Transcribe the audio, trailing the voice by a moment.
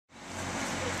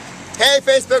Hey,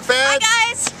 Facebook fans. Hi,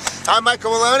 guys. I'm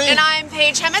Michael Maloney. And I'm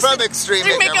Paige from Extreme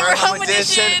Makeover Home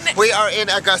Edition. We are in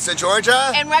Augusta,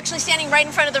 Georgia. And we're actually standing right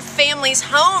in front of the family's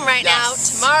home right now.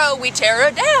 Tomorrow we tear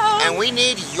it down. And we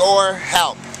need your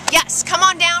help. Yes, come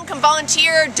on down, come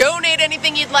volunteer, donate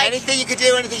anything you'd like. Anything you could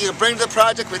do, anything you could bring to the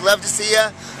project, we'd love to see you.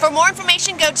 For more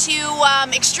information, go to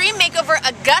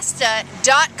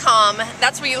extrememakeoveraugusta.com.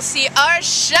 That's where you'll see our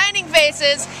shining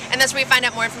faces, and that's where you find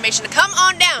out more information. Come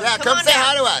on down. Yeah, come say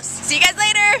hi to us. See you guys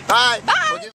later. Bye. Bye.